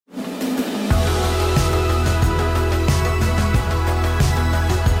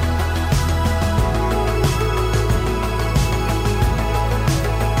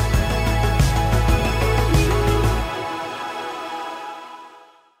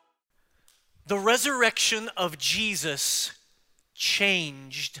The resurrection of Jesus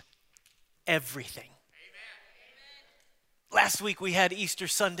changed everything. Last week we had Easter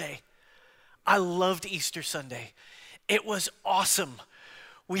Sunday. I loved Easter Sunday. It was awesome.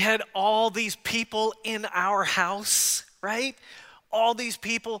 We had all these people in our house, right? All these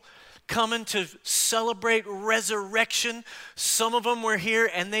people coming to celebrate resurrection. Some of them were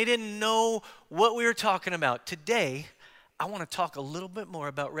here and they didn't know what we were talking about. Today, I want to talk a little bit more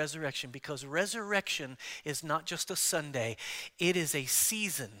about resurrection, because resurrection is not just a Sunday. It is a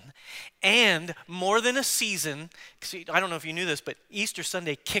season. And more than a season, I don't know if you knew this, but Easter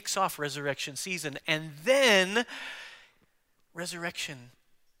Sunday kicks off resurrection season. And then resurrection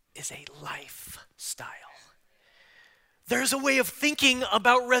is a lifestyle. There's a way of thinking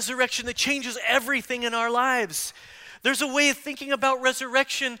about resurrection that changes everything in our lives. There's a way of thinking about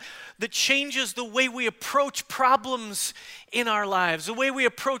resurrection that changes the way we approach problems in our lives, the way we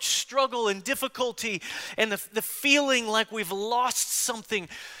approach struggle and difficulty and the feeling like we've lost something.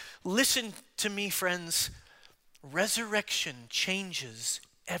 Listen to me, friends. Resurrection changes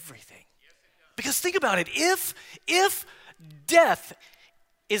everything. Because think about it. If death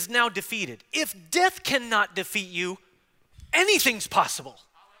is now defeated, if death cannot defeat you, anything's possible.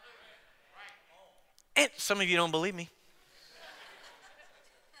 And some of you don't believe me.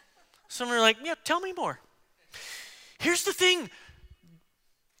 Some are like, yeah, tell me more. Here's the thing.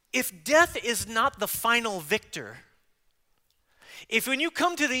 If death is not the final victor, if when you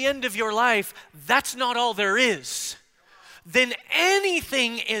come to the end of your life, that's not all there is, then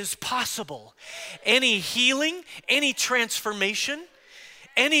anything is possible. Any healing, any transformation,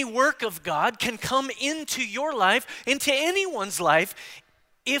 any work of God can come into your life, into anyone's life,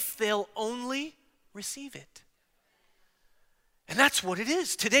 if they'll only receive it. And that's what it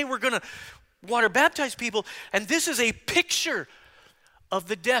is. Today we're going to water baptize people, and this is a picture of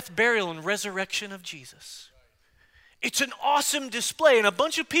the death, burial, and resurrection of Jesus. It's an awesome display, and a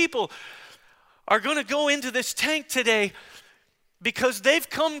bunch of people are going to go into this tank today because they've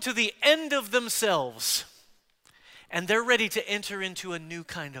come to the end of themselves, and they're ready to enter into a new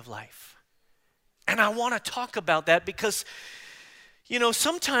kind of life. And I want to talk about that because, you know,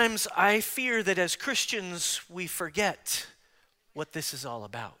 sometimes I fear that as Christians, we forget what this is all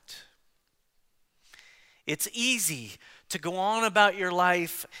about. It's easy to go on about your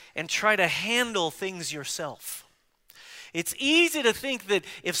life and try to handle things yourself. It's easy to think that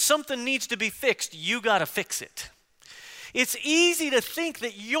if something needs to be fixed, you got to fix it. It's easy to think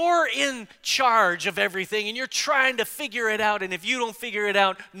that you're in charge of everything and you're trying to figure it out, and if you don't figure it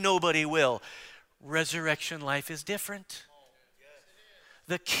out, nobody will. Resurrection life is different.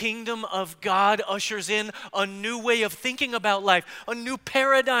 The kingdom of God ushers in a new way of thinking about life, a new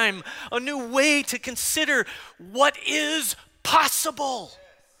paradigm, a new way to consider what is possible.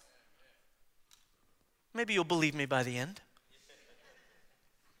 Maybe you'll believe me by the end.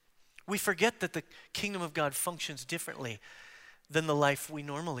 We forget that the kingdom of God functions differently than the life we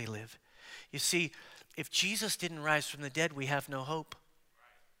normally live. You see, if Jesus didn't rise from the dead, we have no hope.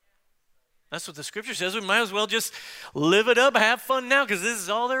 That's what the scripture says. We might as well just live it up, have fun now, because this is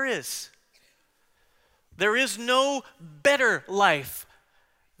all there is. There is no better life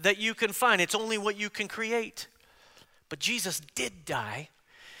that you can find. It's only what you can create. But Jesus did die.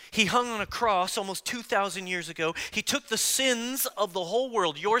 He hung on a cross almost 2,000 years ago. He took the sins of the whole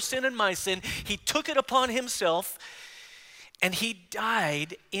world, your sin and my sin. He took it upon himself, and he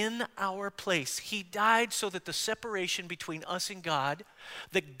died in our place. He died so that the separation between us and God,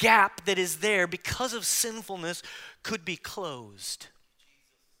 the gap that is there because of sinfulness, could be closed.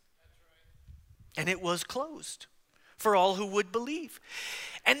 And it was closed for all who would believe.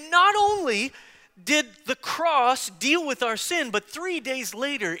 And not only did the cross deal with our sin, but 3 days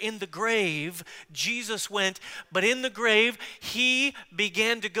later in the grave, Jesus went, but in the grave, he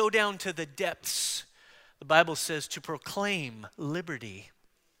began to go down to the depths. The Bible says to proclaim liberty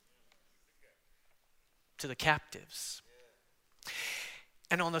to the captives.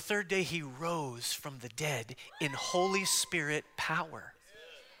 And on the third day, he rose from the dead in Holy Spirit power.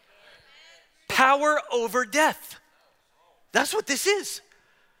 Power over death. That's what this is.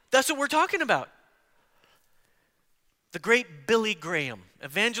 That's what we're talking about. The great Billy Graham,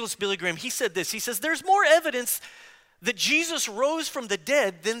 evangelist Billy Graham, he said this. He says, there's more evidence that Jesus rose from the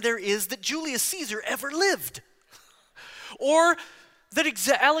dead than there is that Julius Caesar ever lived. Or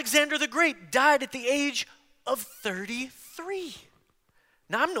that Alexander the Great died at the age of 33.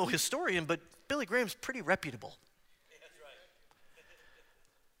 Now, I'm no historian, but Billy Graham's pretty reputable.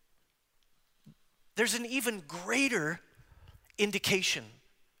 There's an even greater indication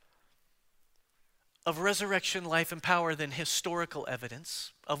of resurrection life and power than historical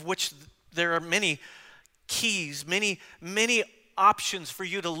evidence, of which there are many keys, many options for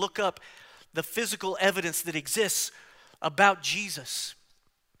you to look up the physical evidence that exists about Jesus.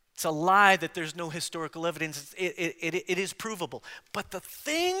 It's a lie that there's no historical evidence. It is provable. But the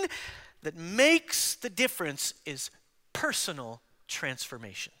thing that makes the difference is personal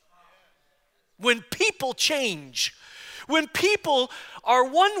transformation. When people change, when people are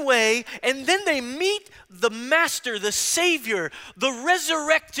one way and then they meet the Master, the Savior, the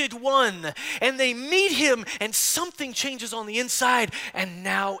resurrected one, and they meet him and something changes on the inside and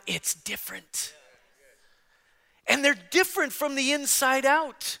now it's different. And they're different from the inside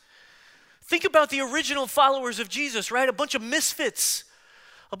out. Think about the original followers of Jesus, right? A bunch of misfits,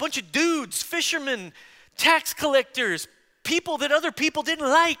 a bunch of dudes, fishermen, tax collectors, people that other people didn't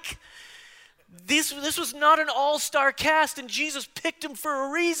like. This was not an all-star cast, and Jesus picked them for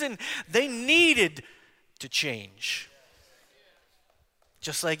a reason. They needed to change.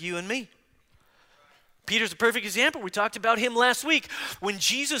 Just like you and me. Peter's a perfect example. We talked about him last week. When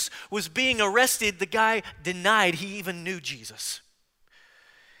Jesus was being arrested, the guy denied he even knew Jesus.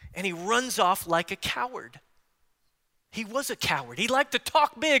 And he runs off like a coward. He was a coward. He liked to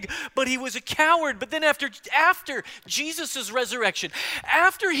talk big, but he was a coward. But then after Jesus' resurrection,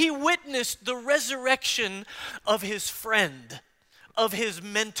 after he witnessed the resurrection of his friend, of his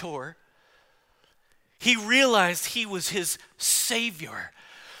mentor, he realized he was his Savior.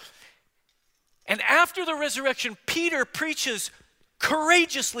 And after the resurrection, Peter preaches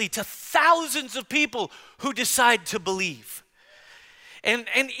courageously to thousands of people who decide to believe. And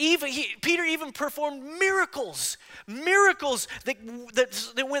Peter even performed miracles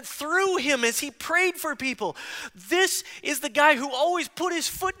that went through him as he prayed for people. This is the guy who always put his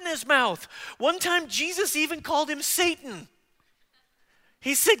foot in his mouth. One time Jesus even called him Satan.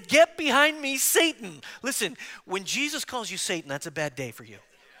 He said, "Get behind me, Satan." Listen, when Jesus calls you Satan, that's a bad day for you.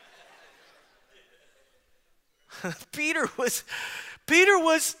 Peter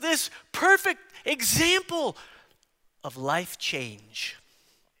was this perfect example of life change.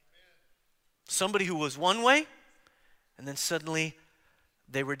 Somebody who was one way, and then suddenly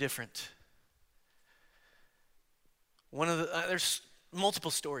they were different. There's multiple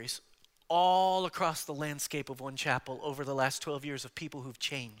stories all across the landscape of One Chapel over the last 12 years of people who've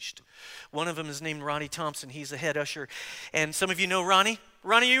changed. One of them is named Ronnie Thompson. He's the head usher. And some of you know Ronnie.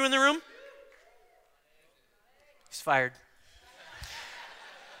 Ronnie, are you in the room? He's fired.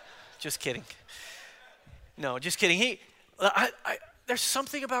 Just kidding. No, just kidding. There's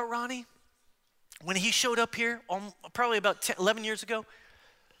something about Ronnie. When he showed up here, probably about 11 years ago,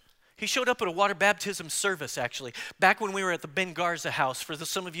 he showed up at a water baptism service, actually, back when we were at the Ben Garza house. For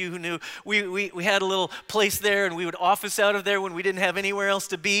some of you who knew, we had a little place there, and we would office out of there when we didn't have anywhere else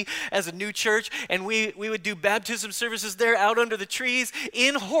to be as a new church, and we would do baptism services there out under the trees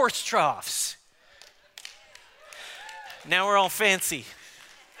in horse troughs. Now we're all fancy.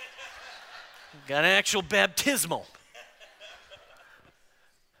 Got an actual baptismal.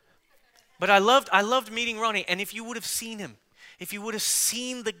 But I loved meeting Ronnie, and if you would have seen him, if you would have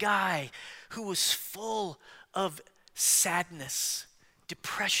seen the guy who was full of sadness,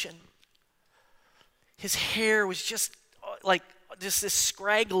 depression, his hair was just like just this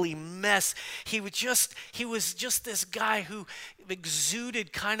scraggly mess. He was just this guy who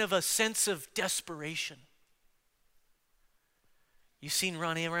exuded kind of a sense of desperation. You seen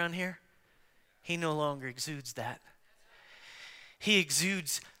Ronnie around here? He no longer exudes that. He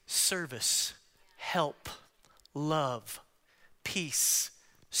exudes service, help, love, peace,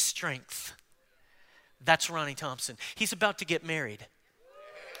 strength. That's Ronnie Thompson. He's about to get married.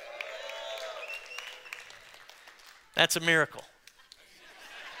 That's a miracle.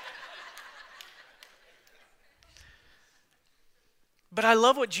 But I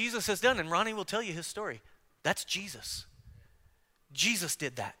love what Jesus has done, and Ronnie will tell you his story. That's Jesus. Jesus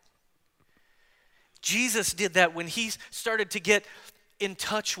did that. Jesus did that when he started to get in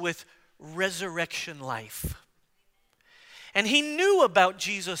touch with resurrection life. And he knew about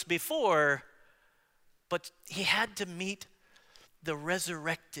Jesus before, but he had to meet the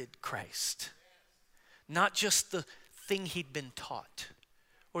resurrected Christ. Not just the thing he'd been taught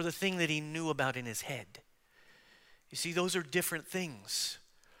or the thing that he knew about in his head. You see, those are different things.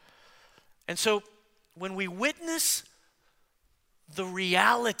 And so when we witness the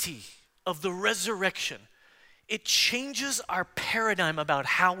reality of the resurrection, it changes our paradigm about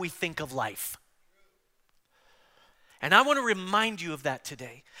how we think of life. And I want to remind you of that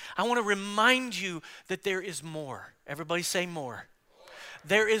today. I want to remind you that there is more. Everybody say more.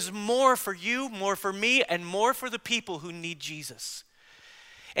 There is more for you, more for me, and more for the people who need Jesus.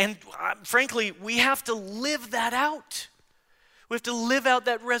 And frankly, we have to live that out. We have to live out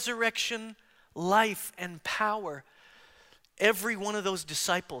that resurrection life and power. Every one of those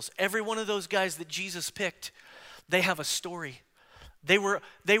disciples, every one of those guys that Jesus picked, they have a story. They were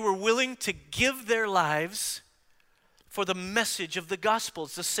willing to give their lives for the message of the gospel.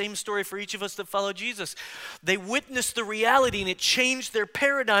 It's the same story for each of us that follow Jesus. They witnessed the reality and it changed their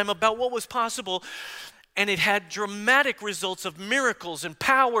paradigm about what was possible. And it had dramatic results of miracles and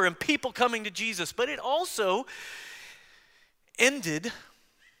power and people coming to Jesus. But it also ended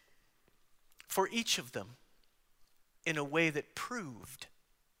for each of them in a way that proved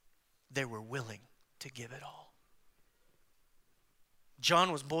they were willing to give it all.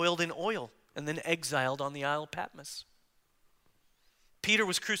 John was boiled in oil and then exiled on the Isle of Patmos. Peter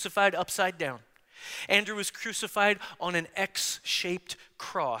was crucified upside down. Andrew was crucified on an X-shaped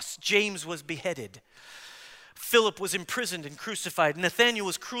cross. James was beheaded. Philip was imprisoned and crucified. Nathanael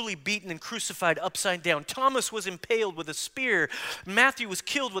was cruelly beaten and crucified upside down. Thomas was impaled with a spear. Matthew was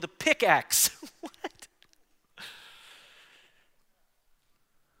killed with a pickaxe. What?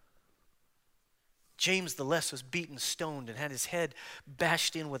 James the Less was beaten, stoned, and had his head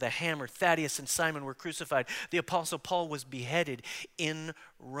bashed in with a hammer. Thaddeus and Simon were crucified. The Apostle Paul was beheaded in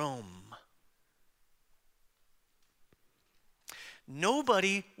Rome.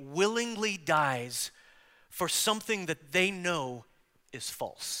 Nobody willingly dies for something that they know is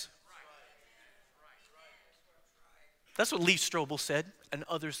false. That's what Lee Strobel said, and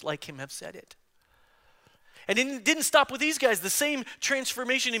others like him have said it. And it didn't stop with these guys. The same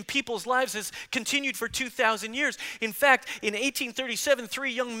transformation in people's lives has continued for 2,000 years. In fact, in 1837,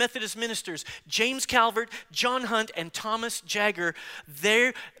 3 young Methodist ministers, James Calvert, John Hunt, and Thomas Jagger,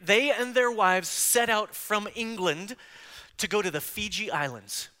 they and their wives set out from England to go to the Fiji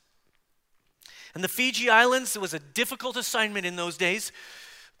Islands. And the Fiji Islands, it was a difficult assignment in those days.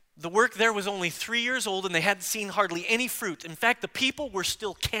 The work there was only 3 years old, and they hadn't seen hardly any fruit. In fact, the people were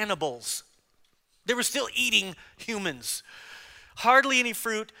still cannibals. They were still eating humans. Hardly any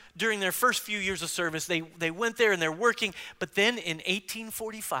fruit during their first few years of service. They went there and they're working. But then in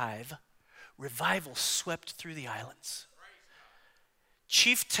 1845, revival swept through the islands.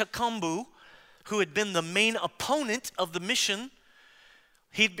 Chief Takumbu, who had been the main opponent of the mission,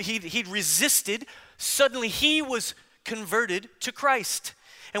 he'd resisted. Suddenly he was converted to Christ.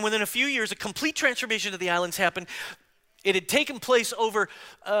 And within a few years, a complete transformation of the islands happened. It had taken place over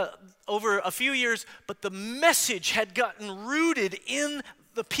a few years, but the message had gotten rooted in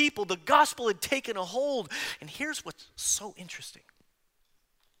the people. The gospel had taken a hold. And here's what's so interesting.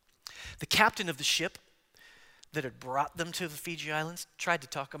 The captain of the ship that had brought them to the Fiji Islands tried to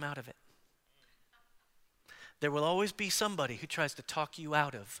talk them out of it. There will always be somebody who tries to talk you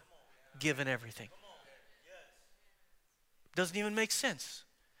out of giving everything. Doesn't even make sense.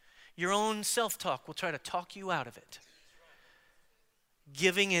 Your own self-talk will try to talk you out of it.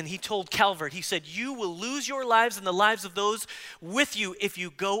 Giving in, he told Calvert, he said, "You will lose your lives and the lives of those with you if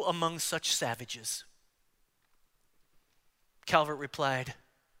you go among such savages." Calvert replied,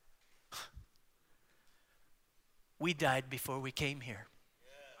 "We died before we came here.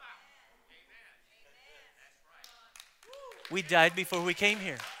 We died before we came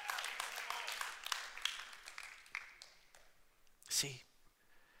here." See,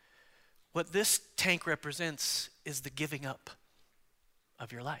 what this tank represents is the giving up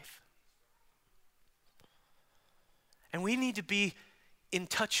of your life. And we need to be in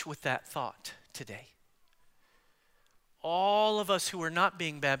touch with that thought today. All of us who are not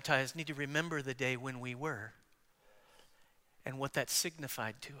being baptized need to remember the day when we were and what that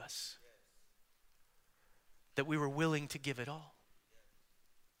signified to us. That we were willing to give it all.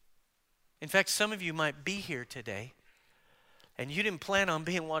 In fact, some of you might be here today and you didn't plan on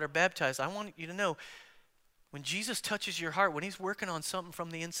being water baptized. I want you to know, when Jesus touches your heart, when he's working on something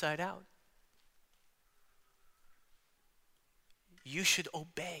from the inside out, you should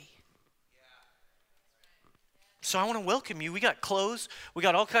obey. So I want to welcome you. We got clothes. We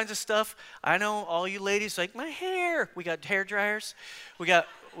got all kinds of stuff. I know all you ladies like, my hair. We got hair dryers. We got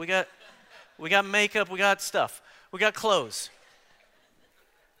makeup. We got stuff. We got clothes.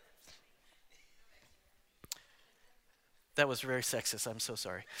 That was very sexist. I'm so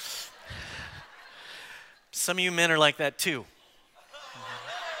sorry. Some of you men are like that too.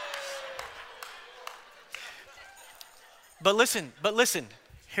 But listen.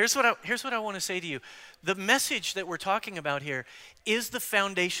 Here's what I want to say to you. The message that we're talking about here is the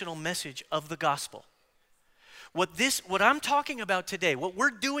foundational message of the gospel. What I'm talking about today, what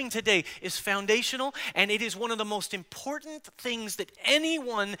we're doing today is foundational, and it is one of the most important things that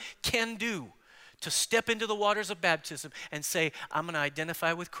anyone can do to step into the waters of baptism and say, I'm going to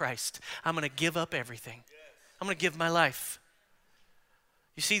identify with Christ. I'm going to give up everything. I'm going to give my life.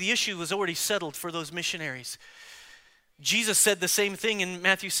 You see, the issue was already settled for those missionaries. Jesus said the same thing in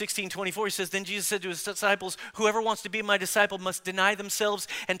Matthew 16:24. He says, then Jesus said to his disciples, whoever wants to be my disciple must deny themselves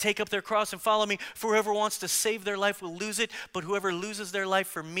and take up their cross and follow me. For whoever wants to save their life will lose it, but whoever loses their life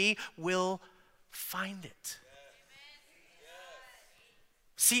for me will find it.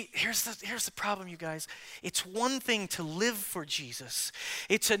 See, here's the problem, you guys. It's one thing to live for Jesus.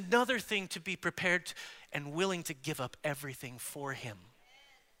 It's another thing to be prepared and willing to give up everything for him.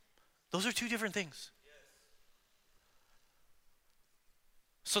 Those are two different things.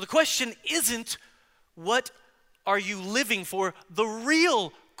 So the question isn't, what are you living for? The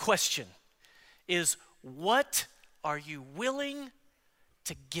real question is, what are you willing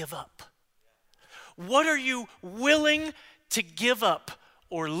to give up? What are you willing to give up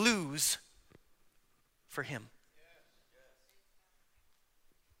or lose for him?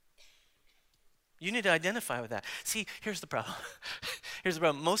 You need to identify with that. See, here's the problem. Here's the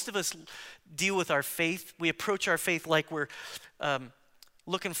problem. Most of us deal with our faith. We approach our faith like we're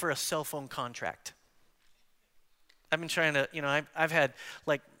looking for a cell phone contract. I've been trying to, I've had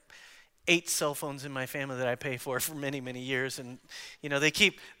like 8 cell phones in my family that I pay for many, many years, and they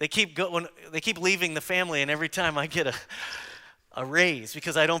keep leaving the family, and every time I get a raise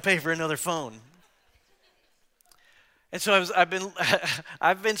because I don't pay for another phone. And so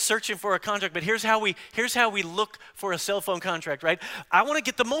I've been searching for a contract, but here's how we look for a cell phone contract, right? I want to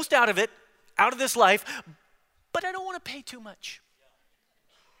get the most out of it, out of this life, but I don't want to pay too much.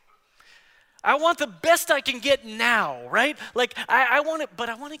 I want the best I can get now, right? Like I want it, but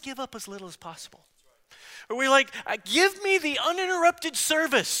I want to give up as little as possible. Or we're like, give me the uninterrupted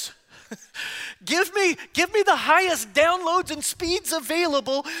service. Give me the highest downloads and speeds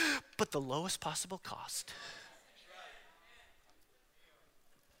available, but the lowest possible cost.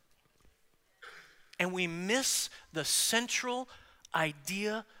 And we miss the central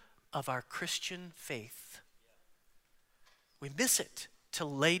idea of our Christian faith. We miss it, to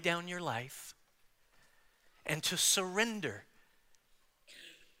lay down your life and to surrender.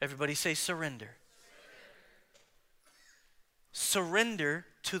 Everybody say surrender. Surrender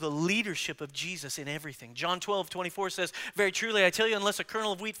to the leadership of Jesus in everything. John 12:24 says, very truly I tell you, unless a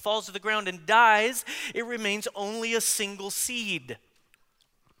kernel of wheat falls to the ground and dies, it remains only a single seed.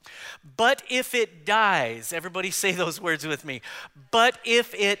 But if it dies, everybody say those words with me. But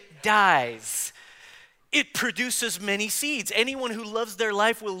if it dies, it produces many seeds. Anyone who loves their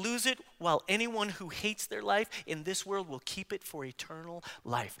life will lose it, while anyone who hates their life in this world will keep it for eternal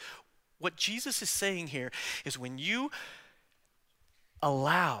life. What Jesus is saying here is, when you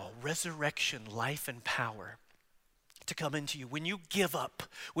allow resurrection, life, and power to come into you, when you give up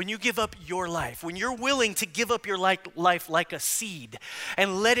your life, when you're willing to give up your life like a seed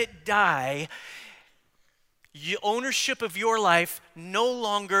and let it die, ownership of your life no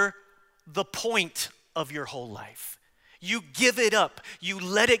longer the point of your whole life. You give it up, you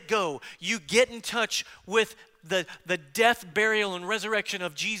let it go, you get in touch with the death, burial, and resurrection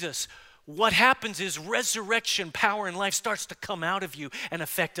of Jesus. What happens is resurrection, power, and life starts to come out of you and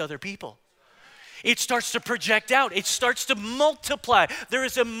affect other people. It starts to project out. It starts to multiply. There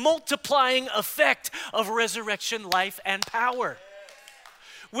is a multiplying effect of resurrection, life, and power.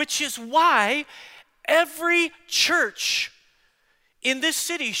 Which is why every church in this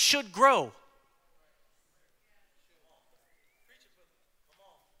city should grow.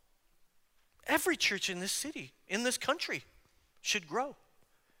 Every church in this city, in this country, should grow.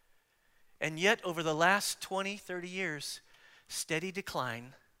 And yet, over the last 20, 30 years, steady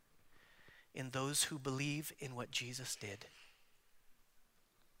decline in those who believe in what Jesus did.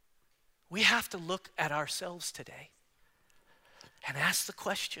 We have to look at ourselves today and ask the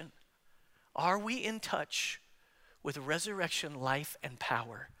question, are we in touch with resurrection, life, and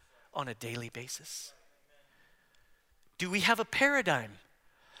power on a daily basis? Do we have a paradigm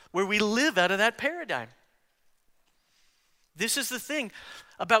where we live out of that paradigm? This is the thing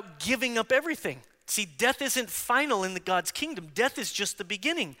about giving up everything. See, death isn't final in God's kingdom. Death is just the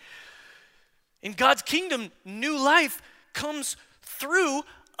beginning. In God's kingdom, new life comes through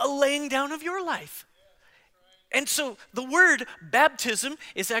a laying down of your life. And so the word baptism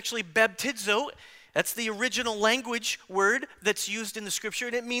is actually baptizo. That's the original language word that's used in the scripture,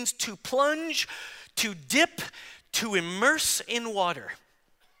 and it means to plunge, to dip, to immerse in water.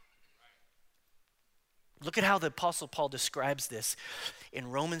 Look at how the Apostle Paul describes this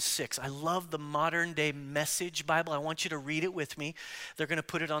in Romans 6. I love the modern day Message Bible. I want you to read it with me. They're going to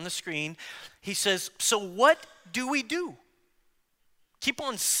put it on the screen. He says, so what do we do? Keep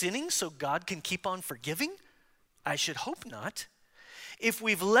on sinning so God can keep on forgiving? I should hope not. If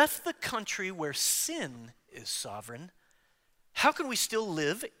we've left the country where sin is sovereign, How can we still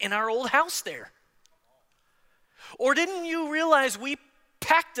live in our old house there? Or didn't you realize we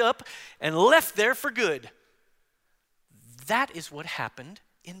packed up and left there for good? That is what happened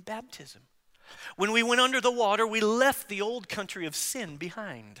in baptism. When we went under the water, we left the old country of sin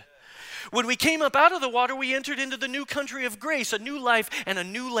behind. When we came up out of the water, we entered into the new country of grace, a new life and a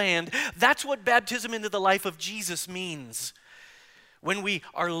new land. That's what baptism into the life of Jesus means. When we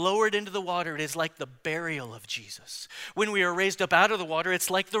are lowered into the water, it is like the burial of Jesus. When we are raised up out of the water,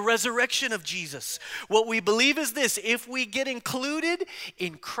 it's like the resurrection of Jesus. What we believe is this: if we get included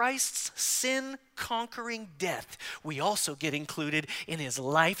in Christ's sin-conquering death, we also get included in his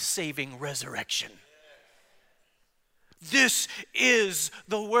life-saving resurrection. This is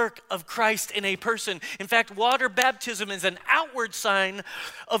the work of Christ in a person. In fact, water baptism is an outward sign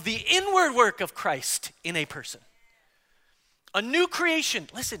of the inward work of Christ in a person. A new creation.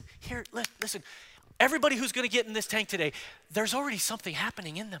 Listen, here, listen. Everybody who's going to get in this tank today, there's already something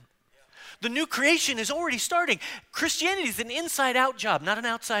happening in them. The new creation is already starting. Christianity is an inside-out job, not an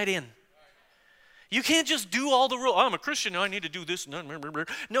outside-in. You can't just do all the rules. Oh, I'm a Christian, now I need to do this.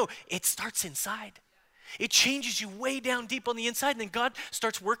 No, it starts inside. It changes you way down deep on the inside, and then God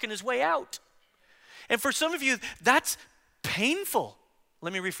starts working his way out. And for some of you, that's painful.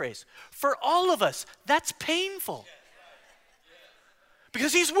 Let me rephrase. For all of us, that's painful.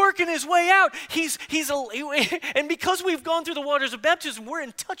 Because he's working his way out. And because we've gone through the waters of baptism, we're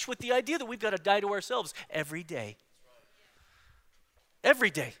in touch with the idea that we've got to die to ourselves every day. Every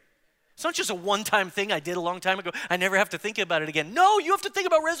day. It's not just a one-time thing I did a long time ago. I never have to think about it again. No, you have to think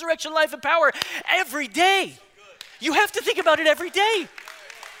about resurrection, life, and power every day. You have to think about it every day.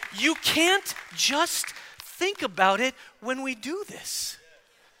 You can't just think about it when we do this.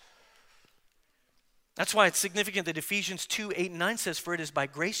 That's why it's significant that Ephesians 2:8-9 says, "For it is by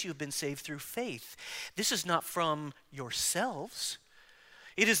grace you have been saved through faith. This is not from yourselves.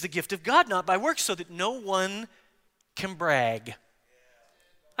 It is the gift of God, not by works, so that no one can brag."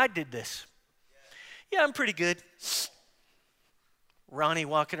 I did this. Yeah, I'm pretty good. Ronnie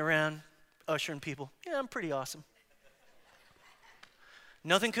walking around, ushering people. Yeah, I'm pretty awesome.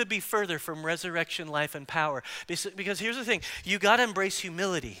 Nothing could be further from resurrection, life, and power. Because here's the thing. You got to embrace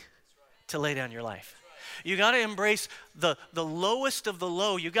humility to lay down your life. You got to embrace the lowest of the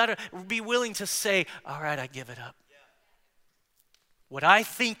low. You got to be willing to say, all right, I give it up. What I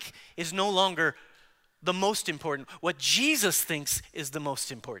think is no longer the most important. What Jesus thinks is the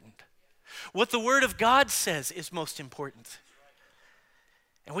most important. What the Word of God says is most important.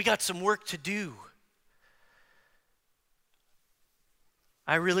 And we got some work to do.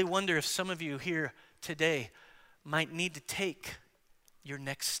 I really wonder if some of you here today might need to take your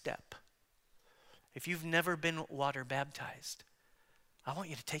next step. If you've never been water baptized, I want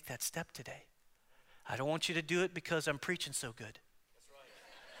you to take that step today. I don't want you to do it because I'm preaching so good.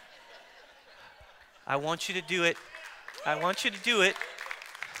 I want you to do it. I want you to do it.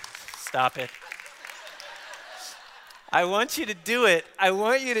 Stop it. I want you to do it. I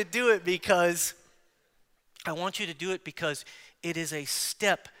want you to do it because it is a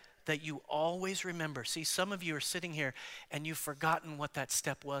step that you always remember. See, some of you are sitting here and you've forgotten what that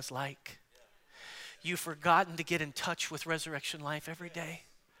step was like. You've forgotten to get in touch with resurrection life every day.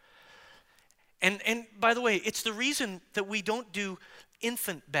 And by the way, it's the reason that we don't do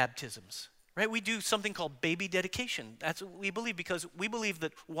infant baptisms. Right? We do something called baby dedication. That's what we believe, because we believe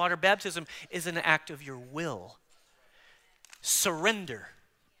that water baptism is an act of your will. Surrender.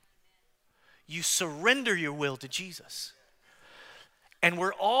 You surrender your will to Jesus. And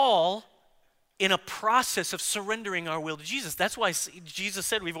we're all in a process of surrendering our will to Jesus. That's why Jesus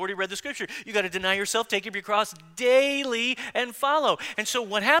said, we've already read the scripture, you got to deny yourself, take up your cross daily and follow. And so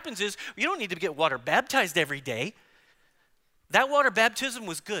what happens is, you don't need to get water baptized every day. That water baptism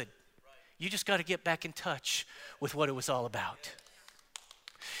was good. You just got to get back in touch with what it was all about.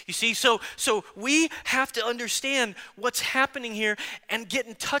 You see, so we have to understand what's happening here and get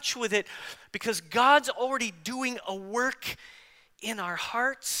in touch with it, because God's already doing a work in our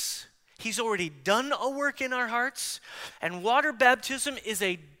hearts. He's already done a work in our hearts. And water baptism is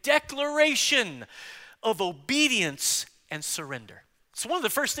a declaration of obedience and surrender. It's one of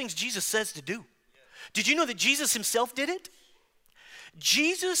the first things Jesus says to do. Did you know that Jesus himself did it?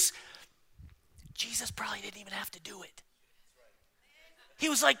 Jesus probably didn't even have to do it. He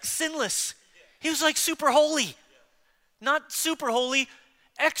was like sinless. He was like super holy. Not super holy,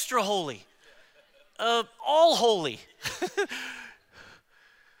 extra holy. All holy.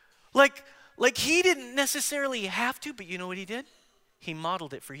 Like he didn't necessarily have to, but you know what he did? He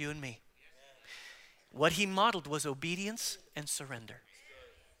modeled it for you and me. What he modeled was obedience and surrender.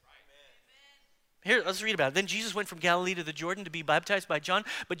 Here, let's read about it. Then Jesus went from Galilee to the Jordan to be baptized by John,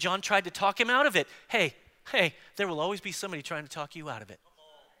 but John tried to talk him out of it. Hey, there will always be somebody trying to talk you out of it.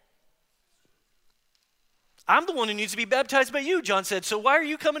 I'm the one who needs to be baptized by you, John said, so why are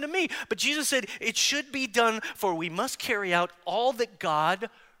you coming to me? But Jesus said, it should be done, for we must carry out all that God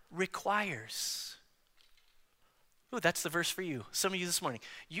requires. Oh, that's the verse for you. Some of you this morning.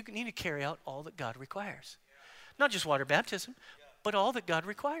 You need to carry out all that God requires. Not just water baptism, but all that God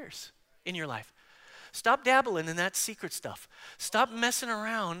requires in your life. Stop dabbling in that secret stuff. Stop messing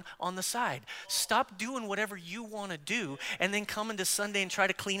around on the side. Stop doing whatever you want to do and then coming to Sunday and try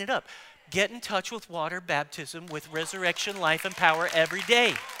to clean it up. Get in touch with water baptism, with resurrection, life, and power every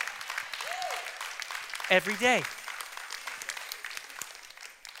day. Every day.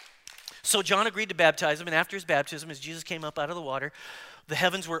 So John agreed to baptize him, and after his baptism, as Jesus came up out of the water, the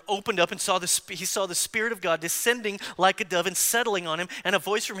heavens were opened up and he saw the Spirit of God descending like a dove and settling on him, and a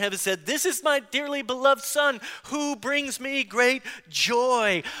voice from heaven said, "This is my dearly beloved Son, who brings me great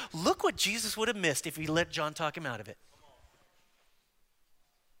joy." Look what Jesus would have missed if he let John talk him out of it.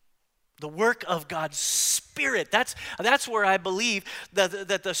 The work of God's Spirit. That's where I believe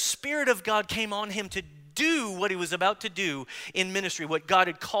that the Spirit of God came on him to do what he was about to do in ministry, what God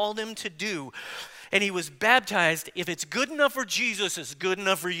had called him to do. And he was baptized. If it's good enough for Jesus, it's good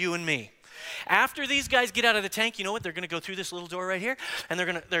enough for you and me. After these guys get out of the tank, you know what? They're going to go through this little door right here, and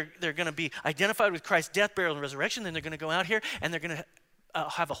they're going to be identified with Christ's death, burial, and resurrection. Then they're going to go out here, and they're going to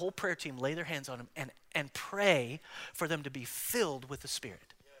have a whole prayer team lay their hands on them and pray for them to be filled with the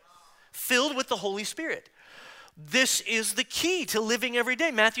Spirit. Filled with the Holy Spirit. This is the key to living every day.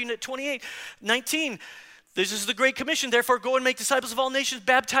 Matthew 28:19. This is the Great Commission. Therefore, go and make disciples of all nations,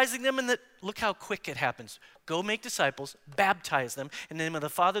 baptizing them in the... Look how quick it happens. Go make disciples, baptize them in the name of the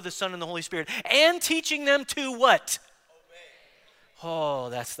Father, the Son, and the Holy Spirit, and teaching them to what? Obey. Oh,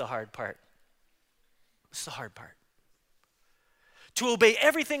 that's the hard part. It's the hard part. To obey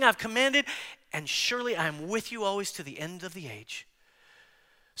everything I've commanded, and surely I am with you always to the end of the age.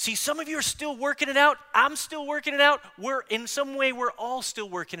 See, some of you are still working it out. I'm still working it out. In some way, we're all still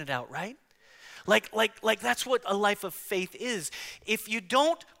working it out, right? Like that's what a life of faith is. If you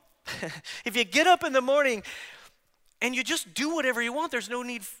get up in the morning and you just do whatever you want, there's no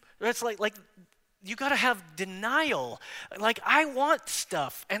need, that's like you got to have denial. Like, I want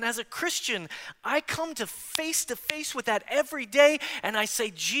stuff. And as a Christian, I come to face with that every day, and I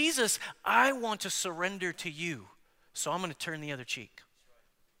say, Jesus, I want to surrender to you, so I'm going to turn the other cheek.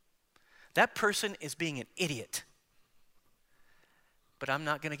 That person is being an idiot, but I'm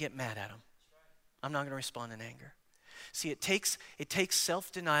not going to get mad at him. I'm not going to respond in anger. See, it takes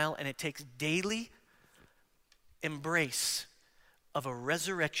self-denial, and it takes daily embrace of a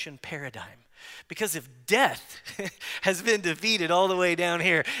resurrection paradigm. Because if death has been defeated all the way down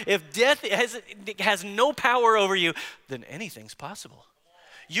here, if death has no power over you, then anything's possible.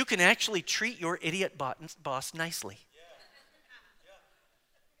 You can actually treat your idiot boss nicely.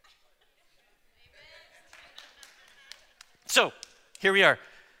 So, here we are.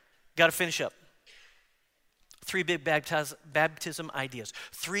 Got to finish up. 3 big baptism ideas.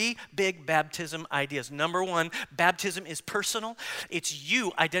 3 big baptism ideas. Number 1, baptism is personal. It's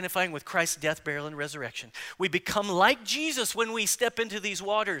you identifying with Christ's death, burial, and resurrection. We become like Jesus when we step into these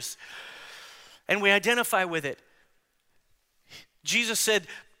waters, and we identify with it. Jesus said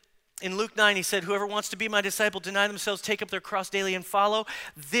in Luke 9, he said, "Whoever wants to be my disciple, deny themselves, take up their cross daily, and follow."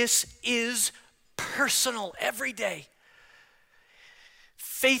 This is personal every day.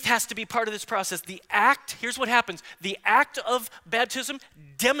 Faith has to be part of this process. Here's what happens. The act of baptism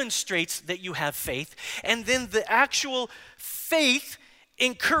demonstrates that you have faith, and then the actual faith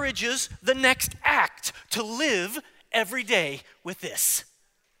encourages the next act to live every day with this.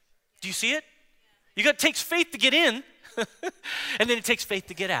 Do you see it? It takes faith to get in, and then it takes faith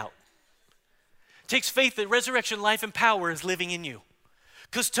to get out. It takes faith that resurrection, life, and power is living in you.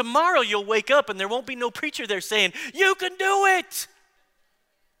 Because tomorrow you'll wake up and there won't be no preacher there saying, "You can do it."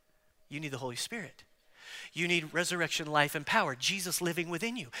 You need the Holy Spirit. You need resurrection, life, and power. Jesus living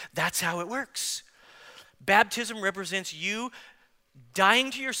within you. That's how it works. Baptism represents you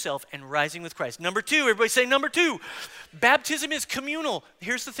dying to yourself and rising with Christ. Number 2, everybody say number 2. Baptism is communal.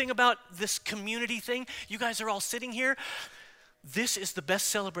 Here's the thing about this community thing. You guys are all sitting here. This is the best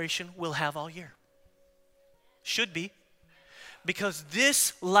celebration we'll have all year. Should be. Because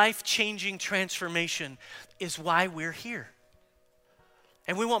this life-changing transformation is why we're here.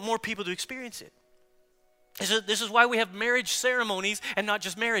 And we want more people to experience it. This is why we have marriage ceremonies and not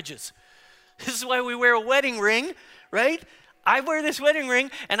just marriages. This is why we wear a wedding ring, right? I wear this wedding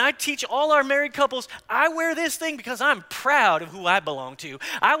ring, and I teach all our married couples, I wear this thing because I'm proud of who I belong to.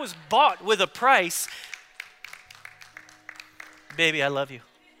 I was bought with a price. Baby, I love you.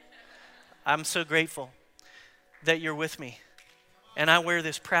 I'm so grateful that you're with me, and I wear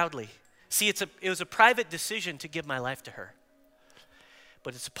this proudly. See, it was a private decision to give my life to her,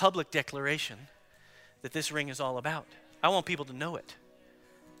 but it's a public declaration that this ring is all about. I want people to know it.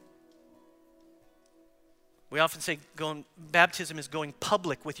 We often say baptism is going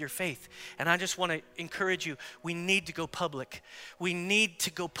public with your faith. And I just want to encourage you, we need to go public. We need to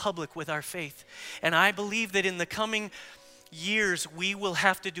go public with our faith. And I believe that in the coming years, we will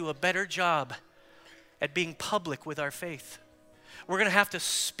have to do a better job at being public with our faith. We're going to have to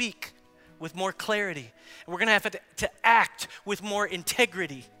speak with more clarity. We're going to have to act with more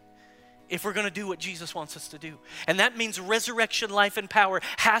integrity if we're going to do what Jesus wants us to do. And that means resurrection life and power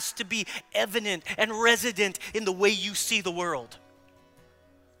has to be evident and resident in the way you see the world.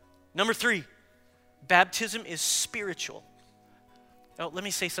 Number 3, baptism is spiritual. Oh, let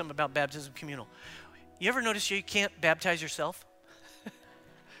me say something about baptism communal. You ever notice you can't baptize yourself?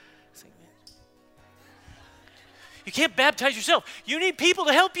 You can't baptize yourself. You need people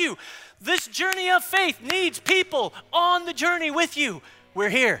to help you. This journey of faith needs people on the journey with you. We're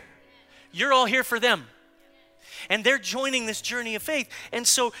here. You're all here for them. And they're joining this journey of faith. And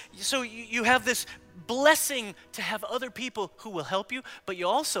so you have this blessing to have other people who will help you, but you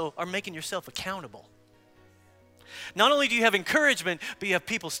also are making yourself accountable. Not only do you have encouragement, but you have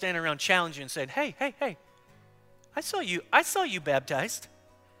people standing around challenging you and saying, hey, I saw you baptized.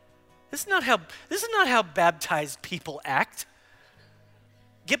 This is not how baptized people act.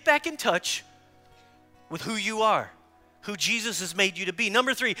 Get back in touch with who you are, who Jesus has made you to be.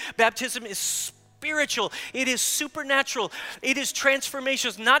 Number 3, baptism is spiritual. It is supernatural. It is transformation.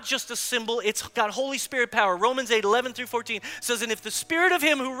 It's not just a symbol. It's got Holy Spirit power. Romans 8:11-14 says, and if the Spirit of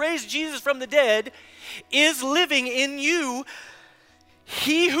him who raised Jesus from the dead is living in you,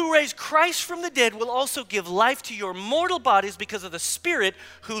 he who raised Christ from the dead will also give life to your mortal bodies because of the Spirit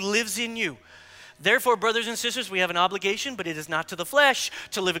who lives in you. Therefore, brothers and sisters, we have an obligation, but it is not to the flesh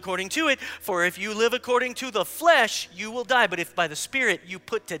to live according to it. For if you live according to the flesh, you will die. But if by the Spirit you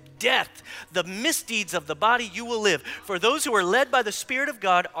put to death the misdeeds of the body, you will live. For those who are led by the Spirit of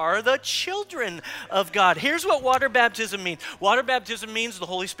God are the children of God. Here's what water baptism means. Water baptism means the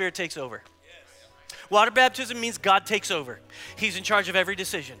Holy Spirit takes over. Water baptism means God takes over. He's in charge of every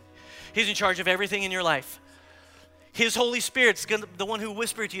decision. He's in charge of everything in your life. His Holy Spirit's the one who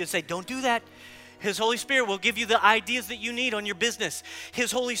whispered to you and say, don't do that. His Holy Spirit will give you the ideas that you need on your business.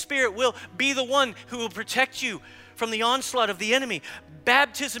 His Holy Spirit will be the one who will protect you from the onslaught of the enemy.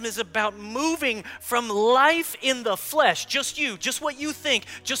 Baptism is about moving from life in the flesh, just you, just what you think,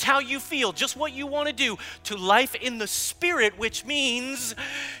 just how you feel, just what you want to do, to life in the Spirit, which means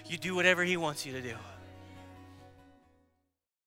you do whatever he wants you to do.